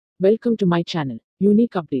Welcome to my channel.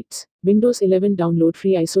 Unique updates. Windows 11 download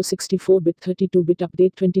free ISO 64-bit 32-bit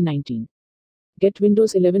update 2019. Get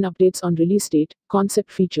Windows 11 updates on release date,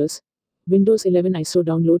 concept features. Windows 11 ISO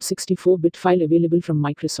download 64-bit file available from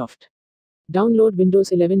Microsoft. Download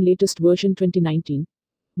Windows 11 latest version 2019,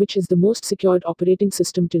 which is the most secured operating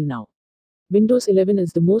system till now. Windows 11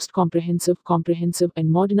 is the most comprehensive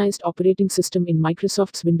and modernized operating system in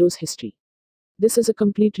Microsoft's Windows history. This is a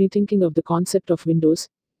complete rethinking of the concept of Windows,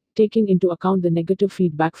 taking into account the negative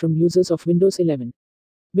feedback from users of Windows 11.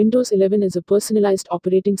 Windows 11 is a personalized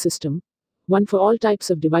operating system, one for all types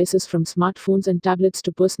of devices from smartphones and tablets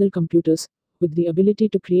to personal computers, with the ability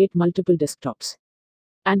to create multiple desktops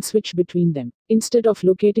and switch between them. Instead of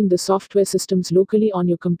locating the software systems locally on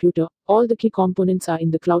your computer, all the key components are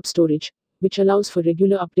in the cloud storage, which allows for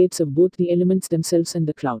regular updates of both the elements themselves and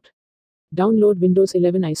the cloud. Download Windows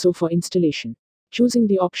 11 ISO for installation. Choosing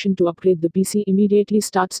the option to upgrade the PC immediately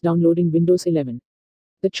starts downloading Windows 11.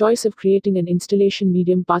 The choice of creating an installation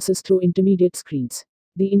medium passes through intermediate screens.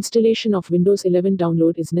 The installation of Windows 11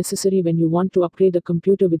 download is necessary when you want to upgrade a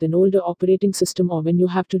computer with an older operating system or when you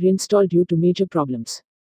have to reinstall due to major problems.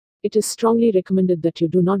 It is strongly recommended that you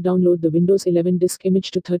do not download the Windows 11 disk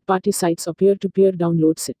image to third-party sites or peer-to-peer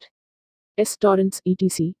download sites, torrents,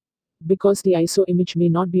 etc., because the ISO image may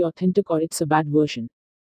not be authentic or it's a bad version.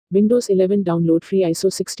 Windows 11 download free ISO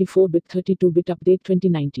 64-bit 32-bit update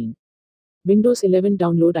 2019. Windows 11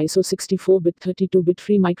 download ISO 64-bit 32-bit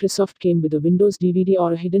free. Microsoft came with a Windows DVD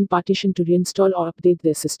or a hidden partition to reinstall or update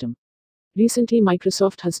their system. Recently,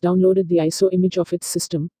 Microsoft has downloaded the ISO image of its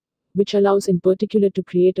system, which allows in particular to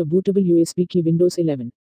create a bootable USB key Windows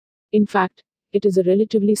 11. In fact, it is a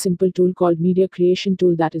relatively simple tool called Media Creation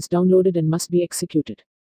Tool that is downloaded and must be executed.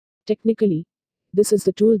 Technically, this is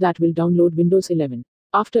the tool that will download Windows 11.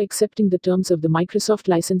 After accepting the terms of the Microsoft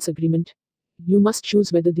license agreement, you must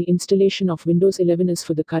choose whether the installation of Windows 11 is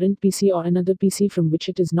for the current PC or another PC from which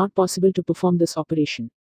it is not possible to perform this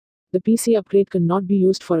operation. The PC upgrade cannot be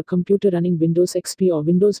used for a computer running Windows XP or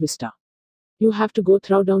Windows Vista. You have to go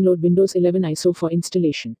through download Windows 11 ISO for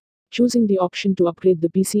installation. Choosing the option to upgrade the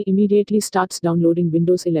PC immediately starts downloading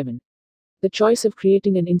Windows 11. The choice of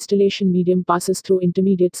creating an installation medium passes through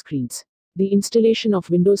intermediate screens. The installation of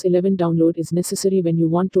Windows 11 download is necessary when you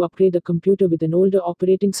want to upgrade a computer with an older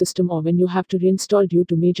operating system or when you have to reinstall due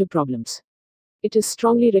to major problems. It is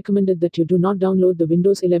strongly recommended that you do not download the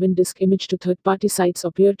Windows 11 disk image to third-party sites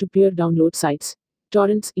or peer-to-peer download sites,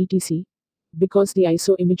 torrents, etc., because the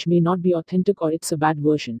ISO image may not be authentic or it's a bad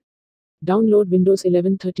version. Download Windows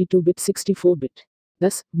 11 32-bit 64-bit.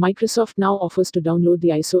 Thus, Microsoft now offers to download the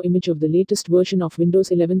ISO image of the latest version of Windows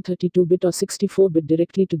 11 32-bit or 64-bit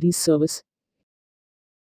directly to these servers,